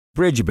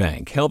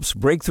Bridgebank helps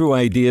breakthrough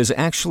ideas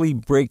actually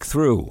break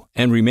through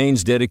and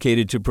remains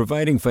dedicated to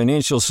providing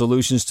financial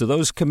solutions to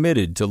those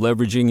committed to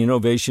leveraging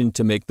innovation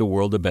to make the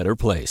world a better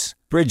place.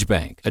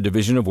 Bridgebank, a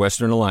division of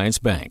Western Alliance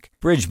Bank.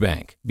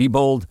 Bridgebank. Be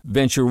bold,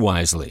 venture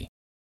wisely.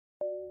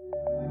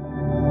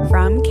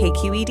 From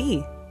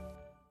KQED.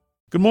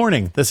 Good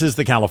morning. This is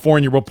the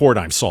California Report.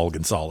 I'm Saul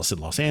Gonzalez in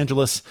Los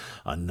Angeles.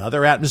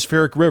 Another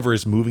atmospheric river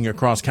is moving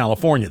across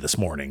California this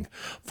morning.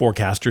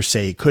 Forecasters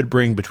say it could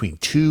bring between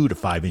 2 to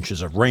 5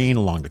 inches of rain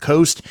along the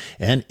coast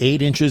and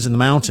 8 inches in the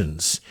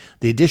mountains.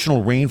 The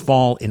additional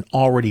rainfall in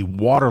already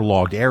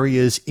waterlogged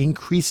areas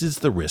increases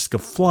the risk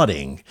of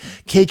flooding.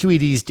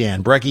 KQED's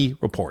Dan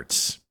Brecky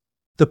reports.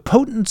 The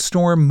potent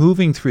storm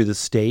moving through the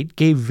state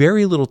gave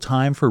very little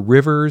time for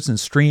rivers and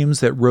streams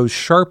that rose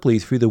sharply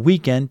through the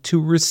weekend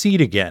to recede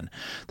again.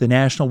 The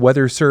National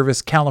Weather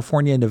Service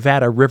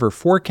California-Nevada River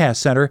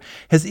Forecast Center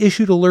has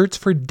issued alerts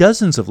for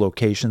dozens of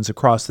locations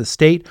across the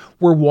state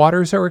where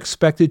waters are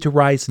expected to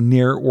rise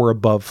near or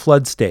above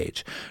flood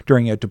stage.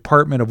 During a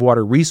Department of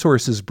Water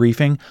Resources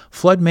briefing,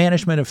 flood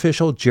management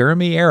official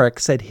Jeremy Eric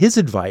said his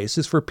advice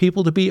is for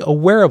people to be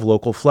aware of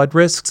local flood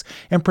risks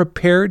and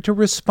prepared to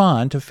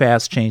respond to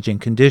fast-changing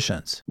conditions.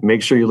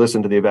 Make sure you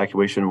listen to the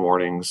evacuation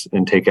warnings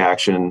and take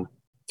action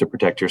to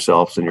protect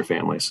yourselves and your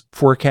families.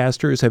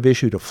 Forecasters have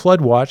issued a flood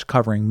watch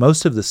covering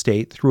most of the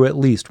state through at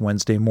least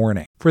Wednesday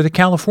morning. For the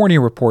California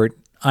Report,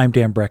 I'm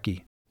Dan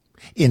Brecky.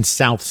 In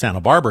South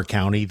Santa Barbara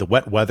County, the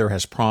wet weather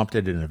has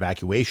prompted an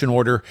evacuation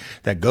order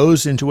that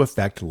goes into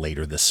effect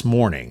later this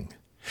morning.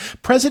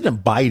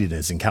 President Biden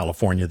is in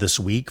California this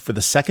week for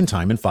the second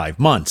time in 5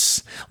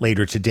 months.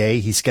 Later today,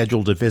 he's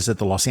scheduled to visit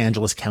the Los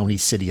Angeles County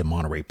city of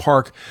Monterey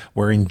Park,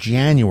 where in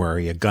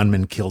January a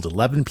gunman killed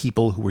 11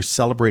 people who were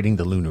celebrating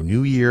the Lunar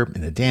New Year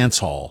in a dance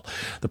hall.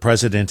 The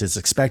president is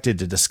expected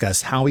to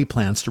discuss how he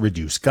plans to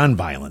reduce gun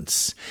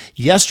violence.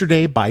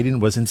 Yesterday, Biden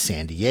was in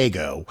San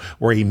Diego,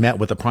 where he met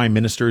with the prime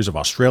ministers of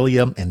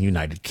Australia and the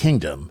United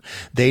Kingdom.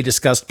 They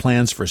discussed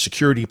plans for a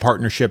security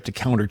partnership to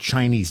counter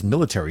Chinese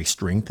military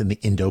strength in the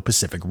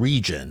Indo-Pacific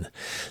region.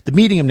 The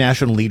meeting of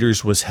national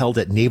leaders was held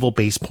at Naval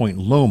Base Point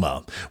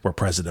Loma, where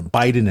President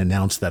Biden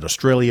announced that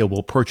Australia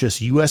will purchase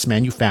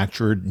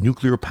U.S.-manufactured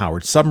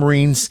nuclear-powered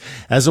submarines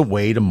as a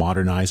way to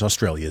modernize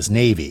Australia's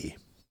Navy.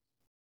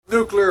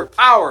 Nuclear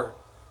powered,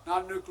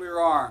 not nuclear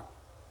armed.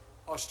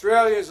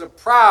 Australia is a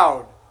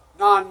proud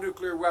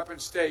non-nuclear weapon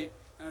state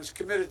and is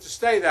committed to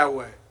stay that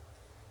way.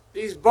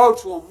 These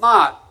boats will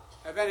not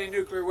have any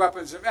nuclear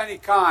weapons of any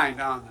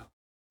kind on them.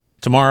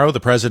 Tomorrow, the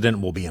president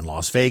will be in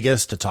Las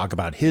Vegas to talk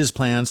about his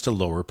plans to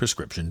lower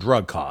prescription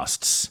drug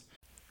costs.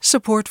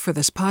 Support for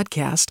this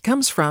podcast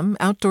comes from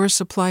Outdoor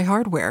Supply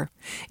Hardware,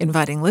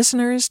 inviting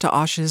listeners to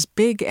Osh's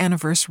big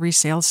anniversary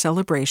sale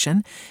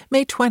celebration,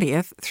 May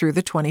 20th through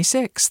the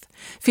 26th,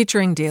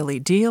 featuring daily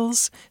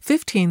deals,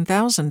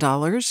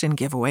 $15,000 in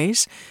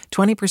giveaways,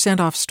 20%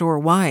 off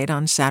store-wide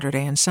on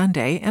Saturday and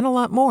Sunday, and a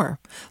lot more.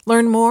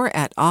 Learn more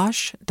at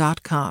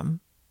osh.com.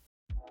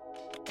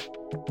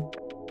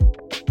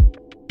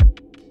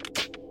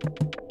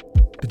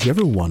 Did you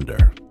ever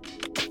wonder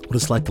what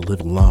it's like to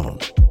live alone,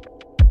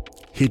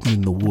 hidden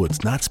in the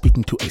woods, not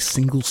speaking to a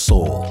single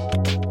soul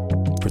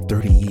for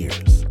 30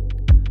 years?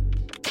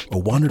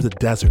 Or wander the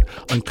desert,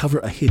 uncover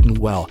a hidden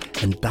well,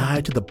 and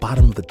dive to the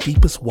bottom of the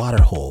deepest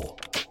water hole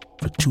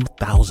for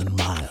 2,000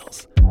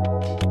 miles?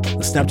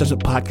 The Snap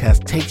Judgment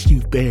Podcast takes you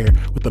there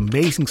with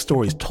amazing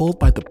stories told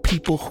by the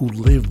people who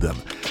live them,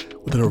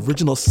 with an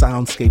original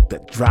soundscape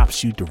that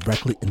drops you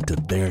directly into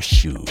their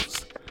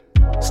shoes.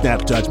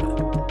 Snap Judgment.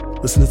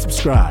 Listen and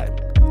subscribe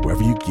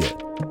wherever you get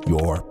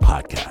your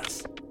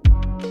podcasts.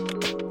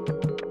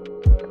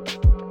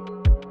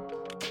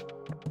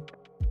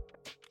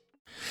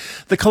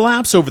 The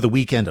collapse over the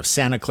weekend of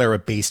Santa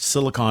Clara-based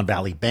Silicon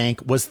Valley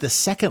Bank was the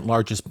second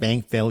largest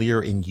bank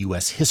failure in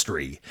U.S.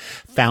 history.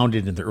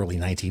 Founded in the early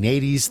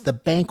 1980s, the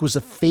bank was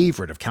a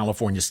favorite of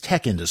California's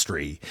tech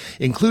industry,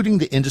 including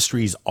the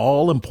industry's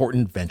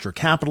all-important venture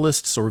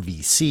capitalists, or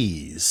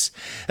VCs.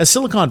 As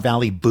Silicon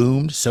Valley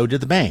boomed, so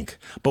did the bank.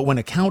 But when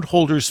account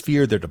holders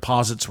feared their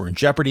deposits were in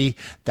jeopardy,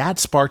 that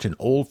sparked an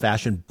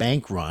old-fashioned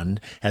bank run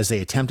as they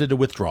attempted to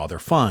withdraw their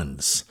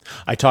funds.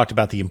 I talked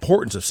about the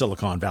importance of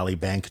Silicon Valley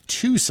Bank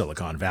to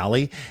Silicon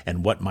Valley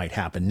and what might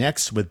happen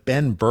next with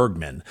Ben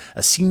Bergman,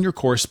 a senior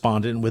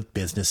correspondent with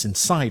Business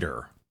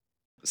Insider.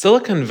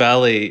 Silicon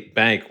Valley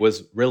Bank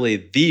was really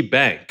the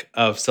bank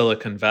of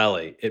Silicon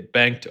Valley. It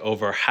banked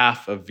over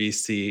half of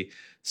VC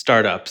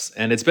startups,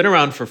 and it's been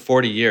around for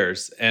 40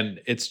 years, and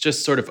it's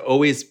just sort of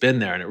always been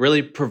there, and it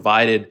really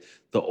provided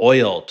the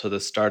oil to the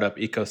startup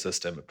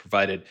ecosystem. It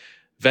provided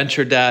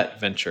venture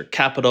debt, venture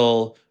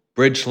capital,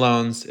 bridge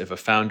loans. If a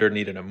founder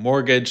needed a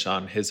mortgage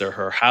on his or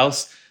her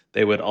house,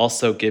 they would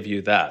also give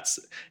you that.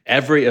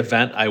 Every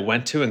event I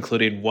went to,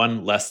 including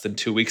one less than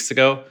 2 weeks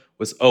ago,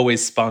 was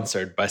always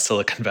sponsored by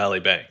Silicon Valley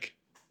Bank.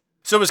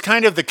 So it was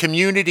kind of the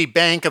community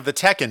bank of the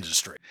tech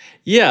industry.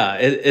 Yeah,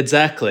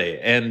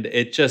 exactly. And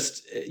it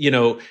just,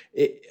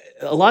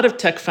 a lot of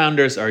tech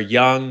founders are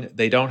young.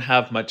 They don't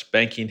have much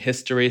banking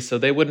history, so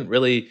they wouldn't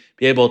really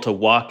be able to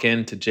walk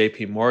into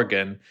JP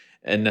Morgan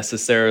and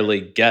necessarily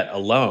get a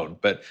loan.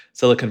 But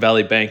Silicon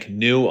Valley Bank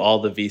knew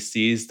all the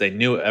VCs. They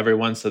knew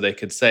everyone, so they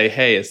could say,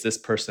 hey, is this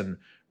person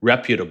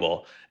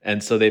reputable?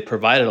 And so they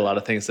provided a lot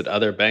of things that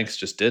other banks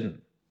just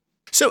didn't.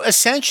 So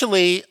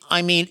essentially,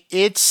 I mean,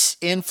 its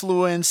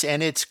influence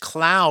and its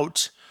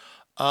clout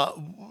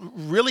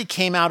really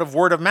came out of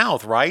word of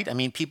mouth, right? I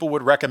mean, people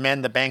would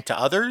recommend the bank to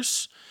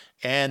others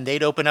and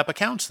they'd open up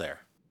accounts there.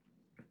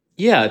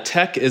 Yeah,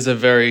 tech is a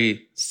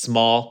very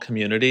small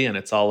community and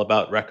it's all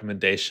about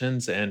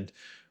recommendations. And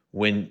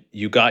when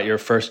you got your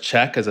first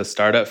check as a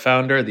startup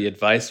founder, the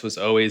advice was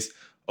always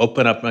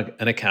open up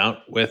an account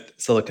with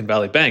Silicon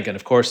Valley Bank. And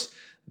of course,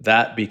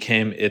 that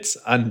became its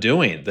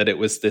undoing, that it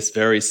was this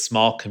very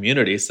small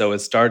community. So it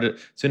started,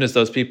 as soon as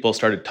those people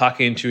started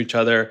talking to each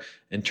other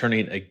and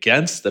turning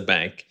against the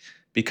bank,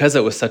 because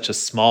it was such a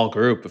small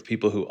group of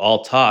people who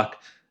all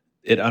talk,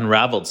 it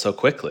unraveled so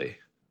quickly.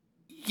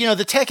 You know,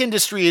 the tech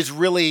industry is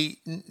really,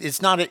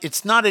 it's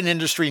not an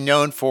industry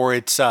known for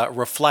its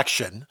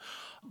reflection.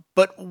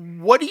 But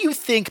what do you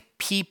think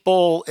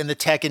people in the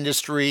tech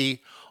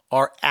industry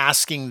are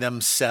asking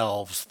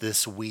themselves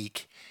this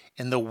week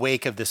in the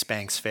wake of this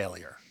bank's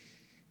failure?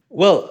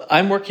 Well,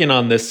 I'm working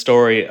on this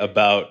story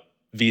about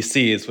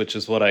VCs, which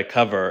is what I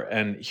cover.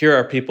 And here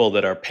are people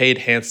that are paid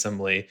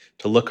handsomely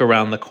to look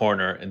around the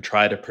corner and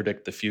try to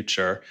predict the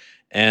future.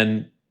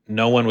 And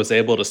no one was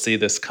able to see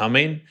this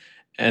coming.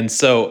 And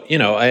so, you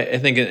know, I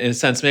think in a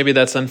sense, maybe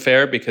that's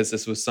unfair because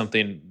this was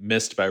something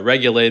missed by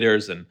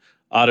regulators and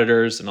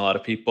auditors and a lot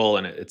of people.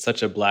 And it's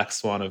such a black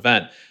swan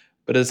event.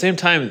 But at the same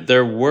time,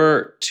 there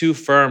were two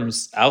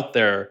firms out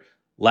there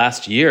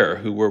last year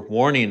who were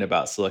warning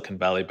about Silicon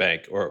Valley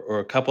Bank, or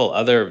a couple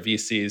other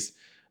VCs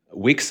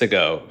weeks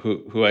ago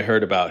who I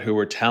heard about, who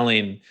were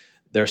telling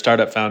their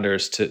startup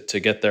founders to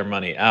get their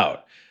money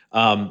out.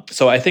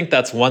 So I think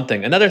that's one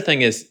thing. Another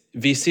thing is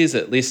VCs,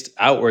 at least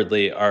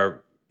outwardly,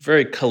 are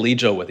very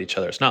collegial with each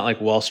other. It's not like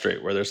Wall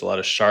Street where there's a lot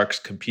of sharks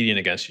competing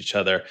against each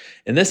other.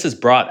 And this has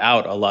brought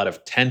out a lot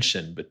of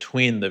tension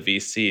between the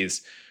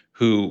VCs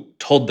who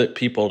told the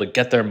people to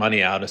get their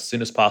money out as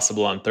soon as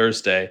possible on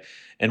Thursday,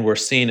 and were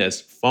seen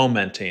as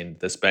fomenting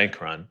this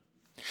bank run.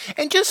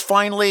 And just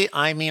finally,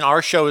 I mean,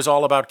 our show is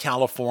all about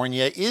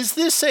California. Is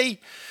this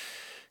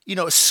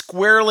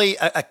squarely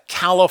a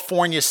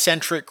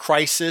California-centric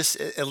crisis,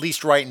 at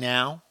least right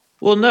now?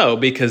 Well, no,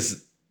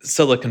 because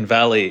Silicon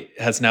Valley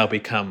has now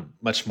become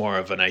much more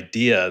of an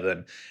idea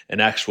than an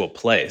actual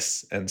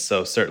place. And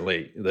so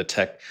certainly the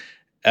tech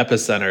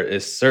epicenter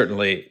is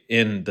certainly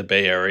in the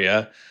Bay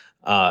Area.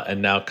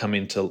 And now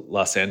coming to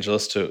Los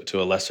Angeles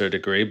to a lesser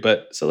degree,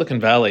 but Silicon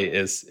Valley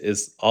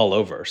is all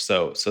over.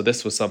 So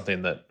this was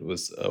something that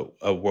was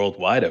a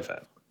worldwide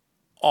event.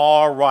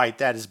 All right,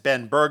 that is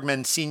Ben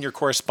Bergman, senior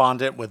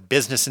correspondent with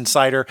Business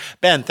Insider.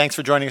 Ben, thanks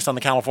for joining us on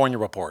the California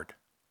Report.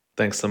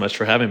 Thanks so much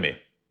for having me.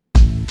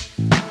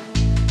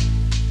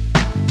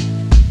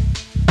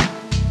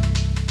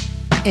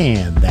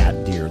 And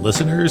that, dear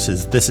listeners,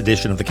 is this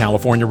edition of the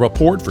California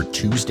Report for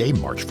Tuesday,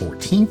 March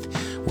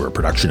 14th. We're a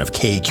production of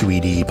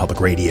KQED Public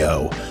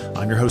Radio.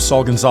 I'm your host,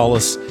 Saul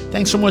Gonzalez.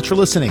 Thanks so much for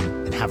listening,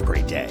 and have a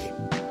great day.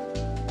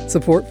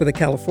 Support for the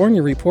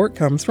California Report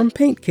comes from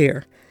Paint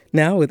Care.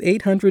 Now with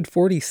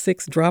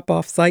 846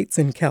 drop-off sites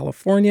in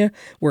California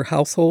where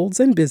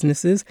households and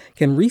businesses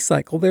can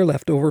recycle their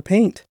leftover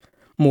paint.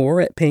 More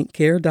at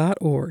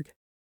paintcare.org.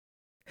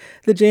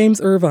 The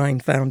James Irvine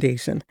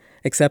Foundation,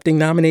 accepting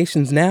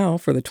nominations now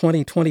for the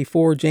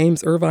 2024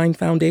 James Irvine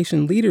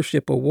Foundation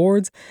Leadership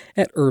Awards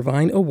at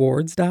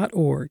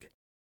irvineawards.org.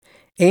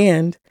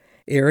 And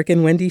Eric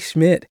and Wendy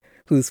Schmidt,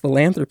 whose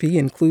philanthropy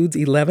includes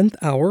 11th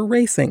Hour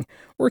Racing,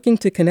 working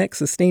to connect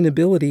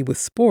sustainability with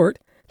sport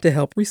to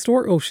help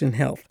restore ocean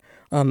health,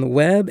 on the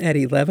web at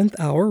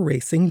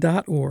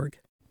 11thhourracing.org.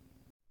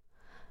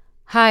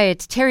 Hi,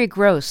 it's Terry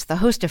Gross, the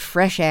host of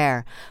Fresh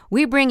Air.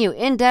 We bring you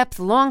in-depth,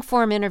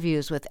 long-form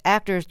interviews with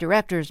actors,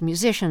 directors,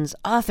 musicians,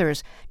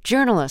 authors,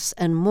 journalists,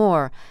 and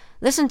more.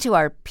 Listen to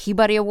our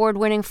Peabody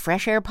Award-winning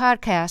Fresh Air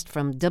podcast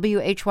from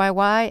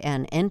WHYY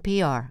and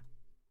NPR.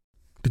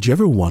 Did you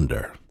ever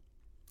wonder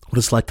what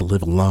it's like to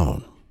live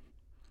alone,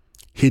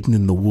 hidden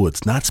in the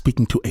woods, not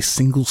speaking to a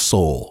single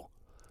soul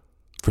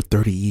for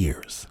 30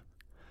 years?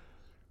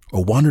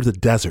 Or wander the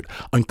desert,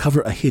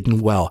 uncover a hidden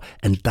well,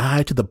 and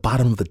dive to the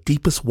bottom of the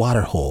deepest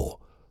water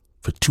hole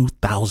for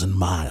 2,000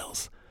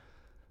 miles.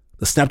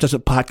 The Snap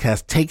Judgment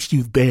Podcast takes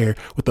you there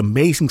with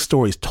amazing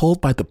stories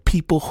told by the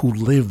people who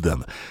live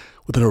them,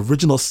 with an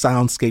original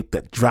soundscape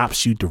that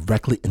drops you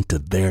directly into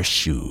their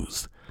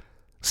shoes.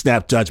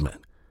 Snap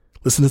Judgment.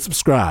 Listen and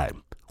subscribe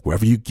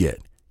wherever you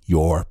get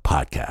your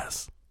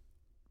podcasts.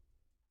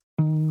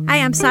 Hi,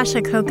 I'm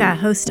Sasha Khokha,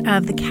 host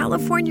of the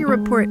California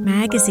Report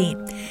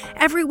magazine.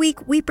 Every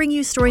week, we bring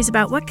you stories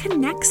about what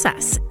connects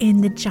us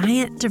in the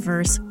giant,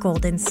 diverse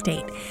Golden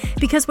State.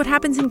 Because what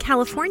happens in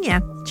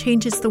California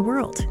changes the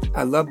world.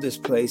 I love this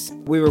place.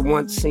 We were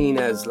once seen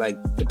as like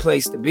the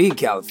place to be,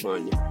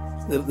 California.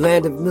 the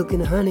land of milk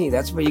and honey.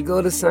 That's where you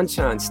go to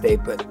Sunshine State,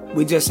 but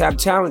we just have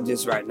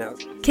challenges right now.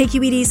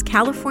 KQED's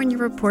California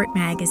Report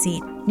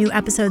magazine. New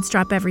episodes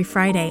drop every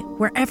Friday,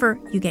 wherever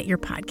you get your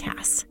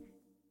podcasts.